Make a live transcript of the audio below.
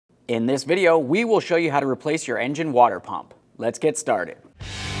In this video, we will show you how to replace your engine water pump. Let's get started.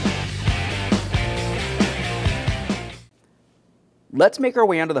 Let's make our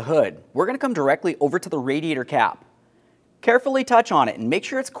way under the hood. We're going to come directly over to the radiator cap. Carefully touch on it and make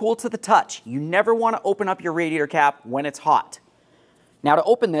sure it's cool to the touch. You never want to open up your radiator cap when it's hot. Now to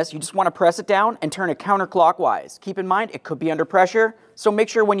open this, you just want to press it down and turn it counterclockwise. Keep in mind, it could be under pressure, so make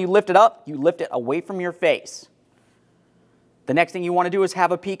sure when you lift it up, you lift it away from your face. The next thing you want to do is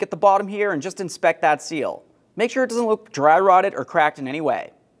have a peek at the bottom here and just inspect that seal. Make sure it doesn't look dry rotted or cracked in any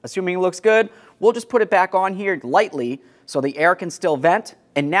way. Assuming it looks good, we'll just put it back on here lightly so the air can still vent,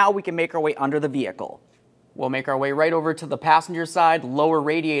 and now we can make our way under the vehicle. We'll make our way right over to the passenger side lower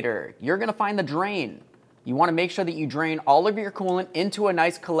radiator. You're going to find the drain. You want to make sure that you drain all of your coolant into a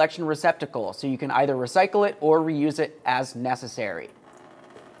nice collection receptacle so you can either recycle it or reuse it as necessary.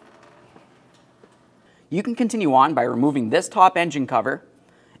 You can continue on by removing this top engine cover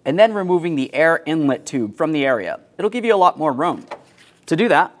and then removing the air inlet tube from the area. It'll give you a lot more room. To do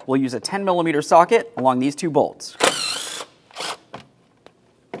that, we'll use a 10mm socket along these two bolts.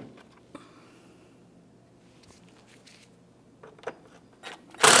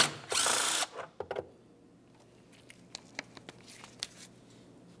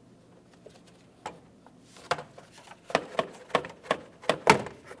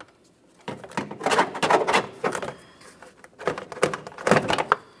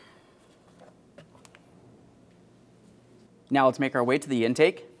 Now let's make our way to the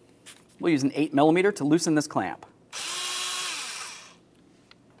intake. We'll use an 8mm to loosen this clamp.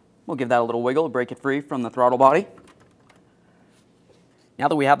 We'll give that a little wiggle to break it free from the throttle body. Now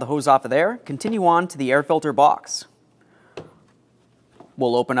that we have the hose off of there, continue on to the air filter box.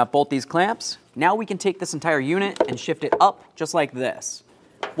 We'll open up both these clamps. Now we can take this entire unit and shift it up just like this.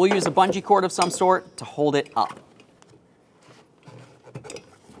 We'll use a bungee cord of some sort to hold it up.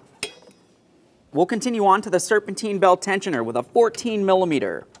 We'll continue on to the serpentine belt tensioner with a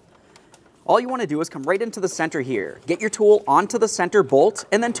 14mm. All you want to do is come right into the center here. Get your tool onto the center bolt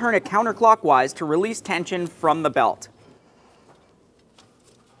and then turn it counterclockwise to release tension from the belt.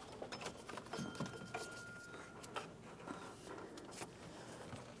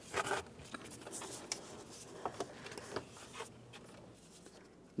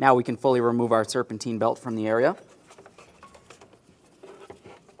 Now we can fully remove our serpentine belt from the area.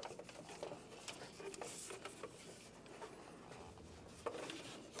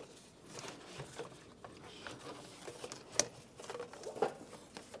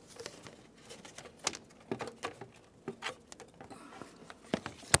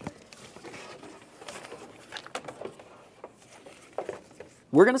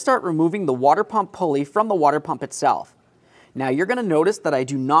 We're going to start removing the water pump pulley from the water pump itself. Now you're going to notice that I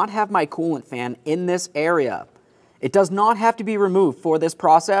do not have my coolant fan in this area. It does not have to be removed for this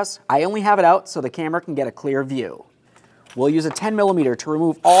process. I only have it out so the camera can get a clear view. We'll use a 10mm to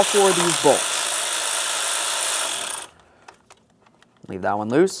remove all 4 of these bolts. Leave that one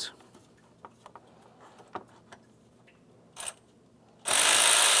loose.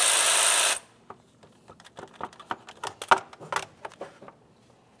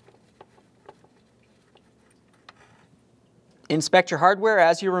 Inspect your hardware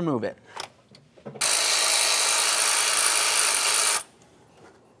as you remove it.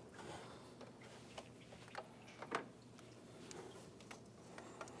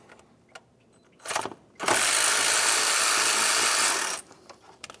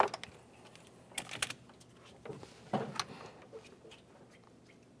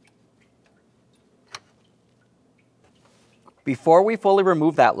 Before we fully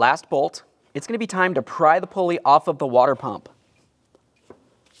remove that last bolt, it's going to be time to pry the pulley off of the water pump.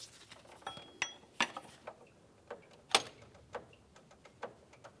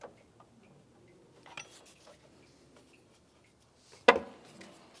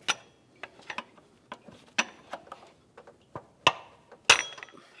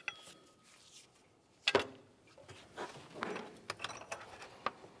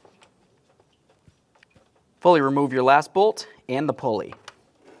 Fully remove your last bolt and the pulley.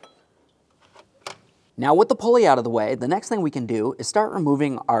 Now with the pulley out of the way, the next thing we can do is start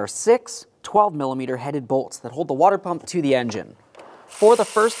removing our 6 12mm headed bolts that hold the water pump to the engine. For the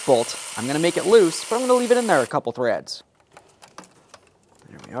first bolt, I'm going to make it loose, but I'm going to leave it in there a couple threads.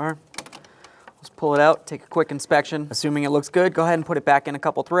 There we are. Let's pull it out, take a quick inspection. Assuming it looks good, go ahead and put it back in a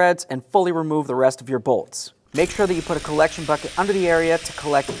couple threads and fully remove the rest of your bolts. Make sure that you put a collection bucket under the area to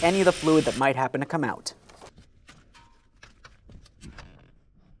collect any of the fluid that might happen to come out.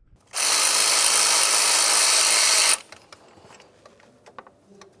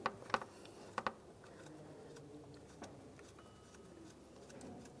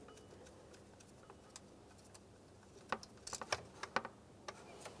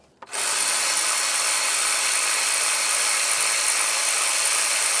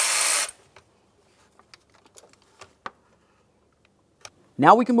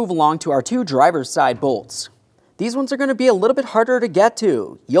 Now we can move along to our two driver's side bolts. These ones are going to be a little bit harder to get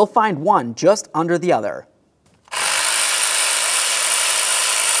to. You'll find one just under the other.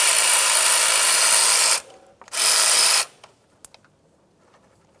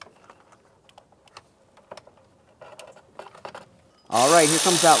 All right, here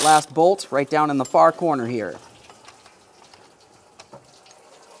comes that last bolt right down in the far corner here.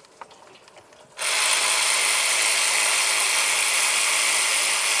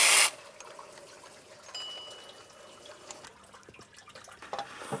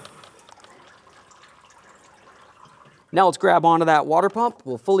 Now let's grab onto that water pump.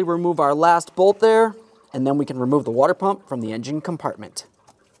 We'll fully remove our last bolt there, and then we can remove the water pump from the engine compartment.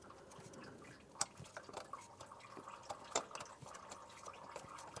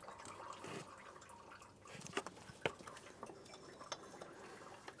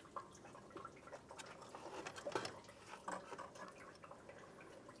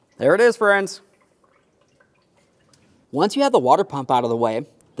 There it is, friends. Once you have the water pump out of the way,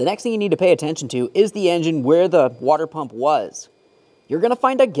 the next thing you need to pay attention to is the engine where the water pump was. You're going to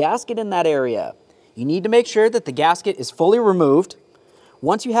find a gasket in that area. You need to make sure that the gasket is fully removed.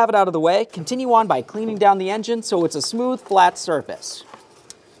 Once you have it out of the way, continue on by cleaning down the engine so it's a smooth, flat surface.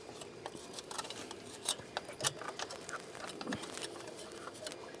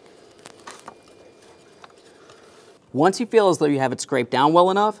 Once you feel as though you have it scraped down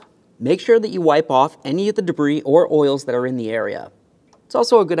well enough, make sure that you wipe off any of the debris or oils that are in the area. It's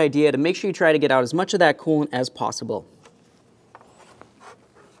also a good idea to make sure you try to get out as much of that coolant as possible.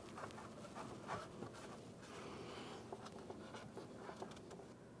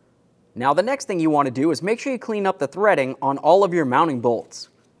 Now the next thing you want to do is make sure you clean up the threading on all of your mounting bolts.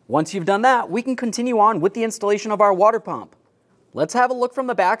 Once you've done that, we can continue on with the installation of our water pump. Let's have a look from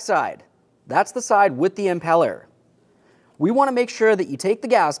the back side. That's the side with the impeller. We want to make sure that you take the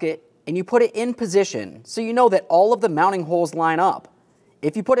gasket and you put it in position so you know that all of the mounting holes line up.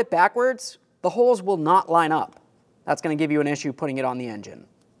 If you put it backwards, the holes will not line up. That's going to give you an issue putting it on the engine.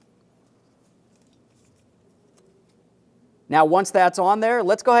 Now once that's on there,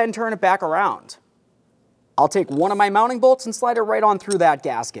 let's go ahead and turn it back around. I'll take one of my mounting bolts and slide it right on through that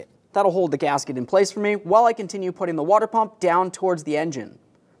gasket. That'll hold the gasket in place for me while I continue putting the water pump down towards the engine.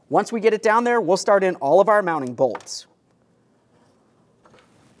 Once we get it down there, we'll start in all of our mounting bolts.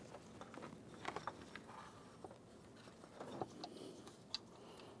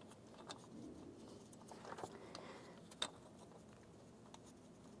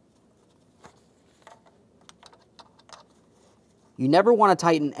 You never want to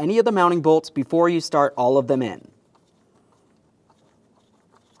tighten any of the mounting bolts before you start all of them in.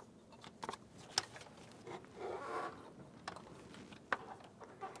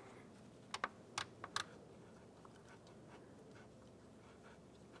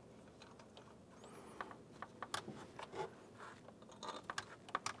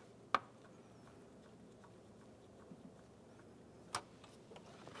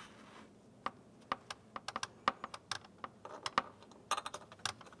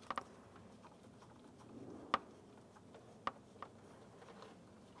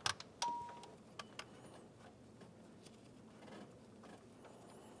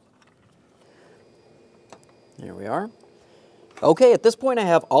 There we are. Okay, at this point I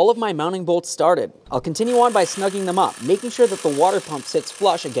have all of my mounting bolts started. I'll continue on by snugging them up, making sure that the water pump sits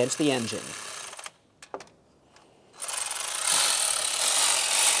flush against the engine.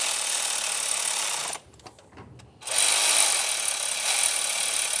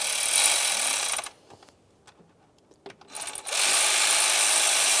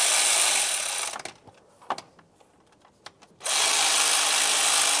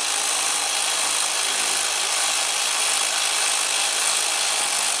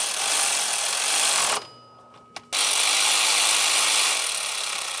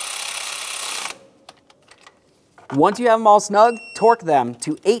 Once you have them all snug, torque them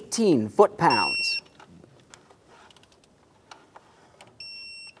to 18 foot-pounds.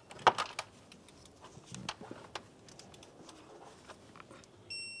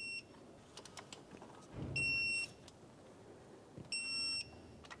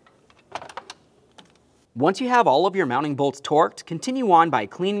 Once you have all of your mounting bolts torqued, continue on by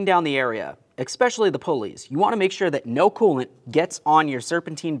cleaning down the area, especially the pulleys. You want to make sure that no coolant gets on your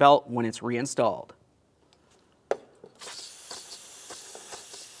serpentine belt when it's reinstalled.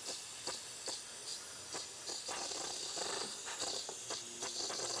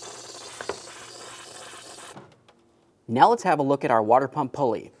 Now let's have a look at our water pump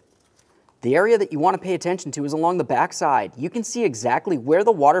pulley. The area that you want to pay attention to is along the back side. You can see exactly where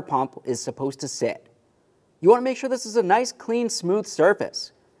the water pump is supposed to sit. You want to make sure this is a nice, clean, smooth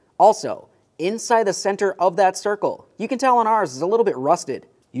surface. Also, inside the center of that circle, you can tell on ours is a little bit rusted.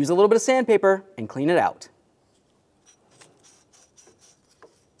 Use a little bit of sandpaper and clean it out.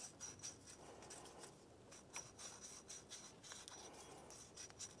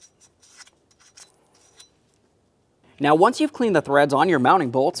 Now once you've cleaned the threads on your mounting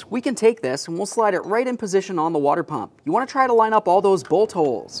bolts, we can take this and we'll slide it right in position on the water pump. You want to try to line up all those bolt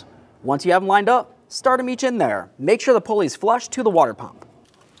holes. Once you have them lined up, start them each in there. Make sure the pulley's flush to the water pump.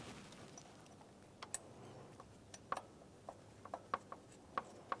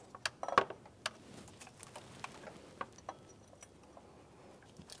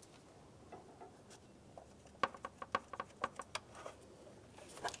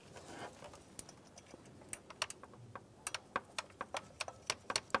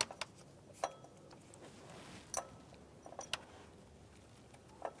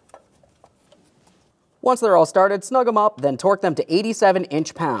 Once they're all started, snug them up, then torque them to 87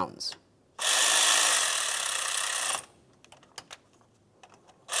 inch-pounds.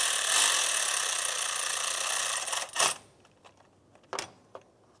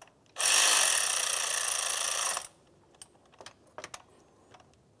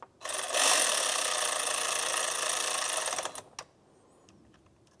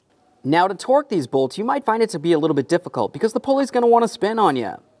 Now to torque these bolts, you might find it to be a little bit difficult because the pulley's going to want to spin on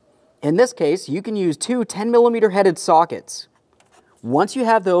you. In this case, you can use two 10mm headed sockets. Once you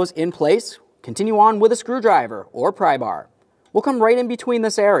have those in place, continue on with a screwdriver or pry bar. We'll come right in between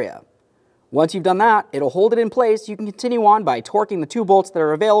this area. Once you've done that, it'll hold it in place. You can continue on by torquing the two bolts that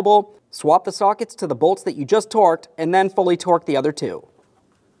are available, swap the sockets to the bolts that you just torqued, and then fully torque the other two.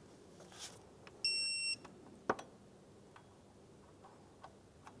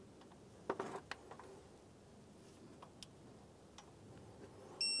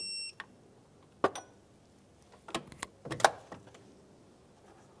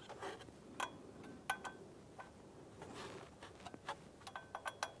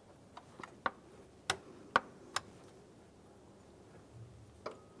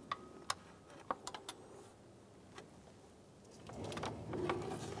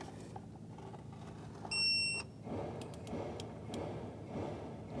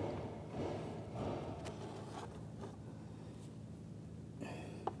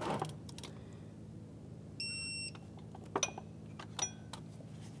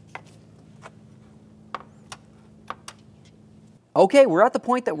 Okay, we're at the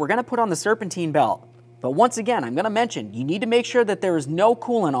point that we're going to put on the serpentine belt. But once again, I'm going to mention, you need to make sure that there is no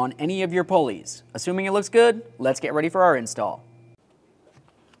coolant on any of your pulleys. Assuming it looks good, let's get ready for our install.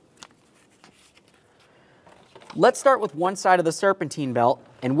 Let's start with one side of the serpentine belt,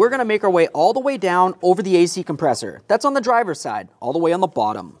 and we're going to make our way all the way down over the AC compressor. That's on the driver's side, all the way on the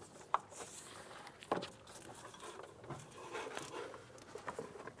bottom.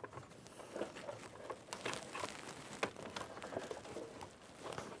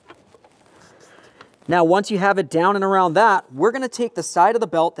 Now once you have it down and around that, we're going to take the side of the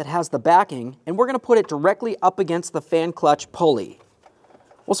belt that has the backing and we're going to put it directly up against the fan clutch pulley.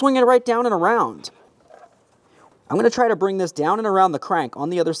 We'll swing it right down and around. I'm going to try to bring this down and around the crank on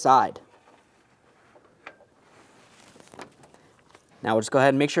the other side. Now we'll just go ahead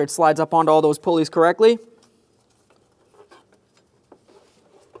and make sure it slides up onto all those pulleys correctly.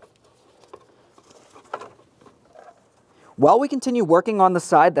 While we continue working on the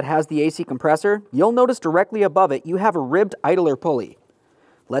side that has the AC compressor, you'll notice directly above it you have a ribbed idler pulley.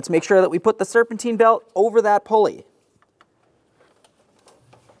 Let's make sure that we put the serpentine belt over that pulley.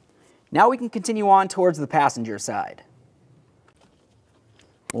 Now we can continue on towards the passenger side.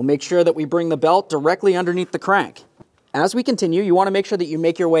 We'll make sure that we bring the belt directly underneath the crank. As we continue, you want to make sure that you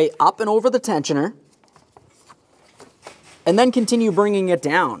make your way up and over the tensioner, and then continue bringing it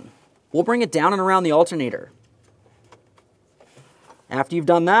down. We'll bring it down and around the alternator. After you've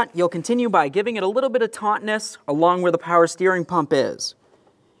done that, you'll continue by giving it a little bit of tautness along where the power steering pump is.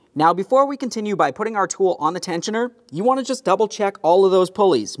 Now before we continue by putting our tool on the tensioner, you want to just double check all of those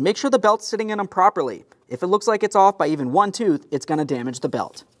pulleys. Make sure the belt's sitting in them properly. If it looks like it's off by even one tooth, it's going to damage the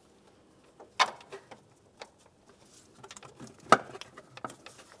belt.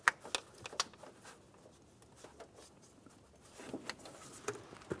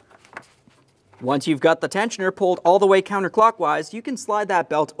 Once you've got the tensioner pulled all the way counterclockwise, you can slide that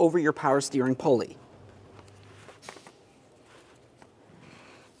belt over your power steering pulley.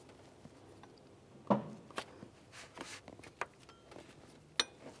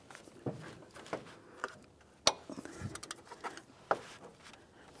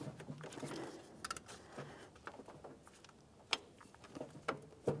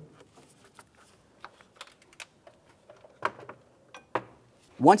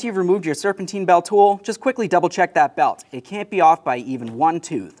 Once you've removed your serpentine belt tool, just quickly double check that belt. It can't be off by even one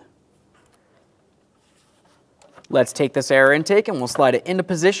tooth. Let's take this air intake and we'll slide it into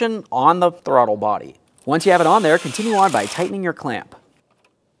position on the throttle body. Once you have it on there, continue on by tightening your clamp.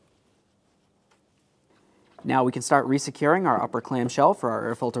 Now we can start resecuring our upper clamshell for our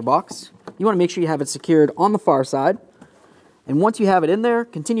air filter box. You want to make sure you have it secured on the far side. And once you have it in there,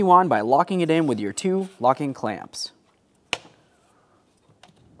 continue on by locking it in with your 2 locking clamps.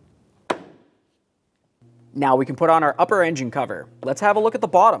 Now we can put on our upper engine cover. Let's have a look at the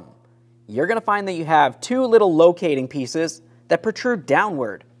bottom. You're going to find that you have 2 little locating pieces that protrude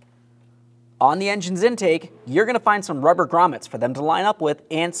downward. On the engine's intake, you're going to find some rubber grommets for them to line up with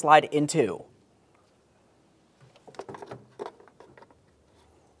and slide into.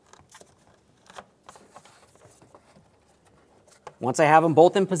 Once I have them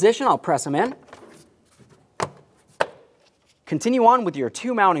both in position, I'll press them in. Continue on with your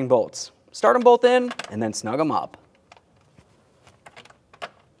 2 mounting bolts. Start them both in and then snug them up.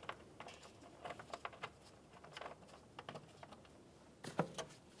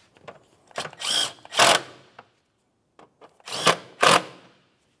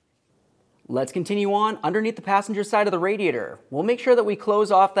 Let's continue on underneath the passenger side of the radiator. We'll make sure that we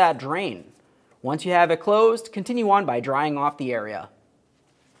close off that drain. Once you have it closed, continue on by drying off the area.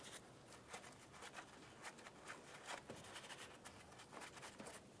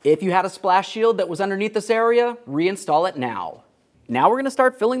 If you had a splash shield that was underneath this area, reinstall it now. Now we're going to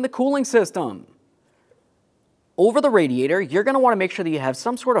start filling the cooling system. Over the radiator, you're going to want to make sure that you have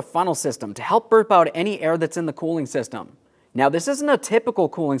some sort of funnel system to help burp out any air that's in the cooling system. Now this isn't a typical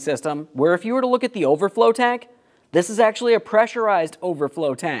cooling system where if you were to look at the overflow tank, this is actually a pressurized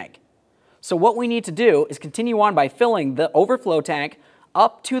overflow tank. So what we need to do is continue on by filling the overflow tank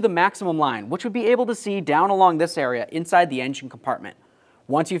up to the maximum line, which would be able to see down along this area inside the engine compartment.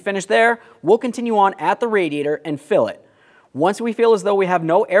 Once you finish there, we'll continue on at the radiator and fill it. Once we feel as though we have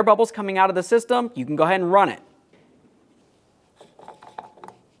no air bubbles coming out of the system, you can go ahead and run it.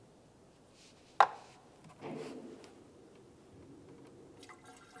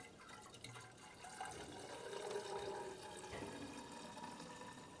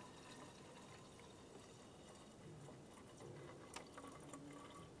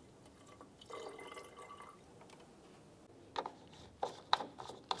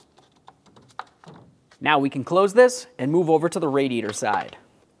 Now we can close this and move over to the radiator side.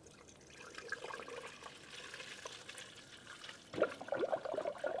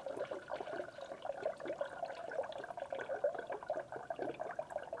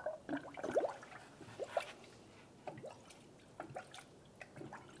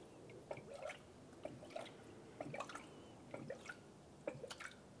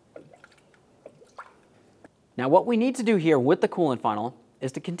 Now what we need to do here with the coolant funnel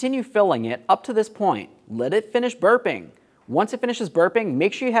is to continue filling it up to this point. Let it finish burping. Once it finishes burping,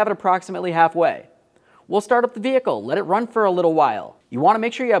 make sure you have it approximately halfway. We'll start up the vehicle, let it run for a little while. You want to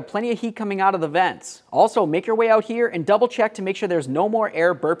make sure you have plenty of heat coming out of the vents. Also, make your way out here and double check to make sure there's no more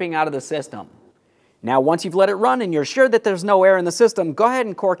air burping out of the system. Now, once you've let it run and you're sure that there's no air in the system, go ahead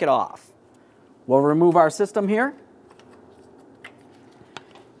and cork it off. We'll remove our system here.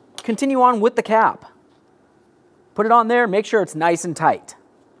 Continue on with the cap. Put it on there, make sure it's nice and tight.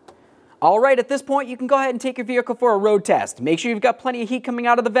 All right, at this point, you can go ahead and take your vehicle for a road test. Make sure you've got plenty of heat coming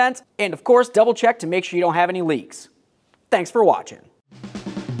out of the vents, and of course, double check to make sure you don't have any leaks. Thanks for watching.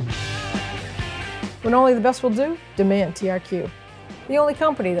 When only the best will do, demand TRQ. The only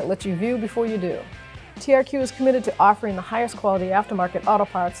company that lets you view before you do. TRQ is committed to offering the highest quality aftermarket auto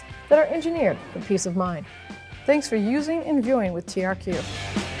parts that are engineered for peace of mind. Thanks for using and viewing with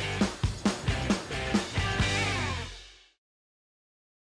TRQ.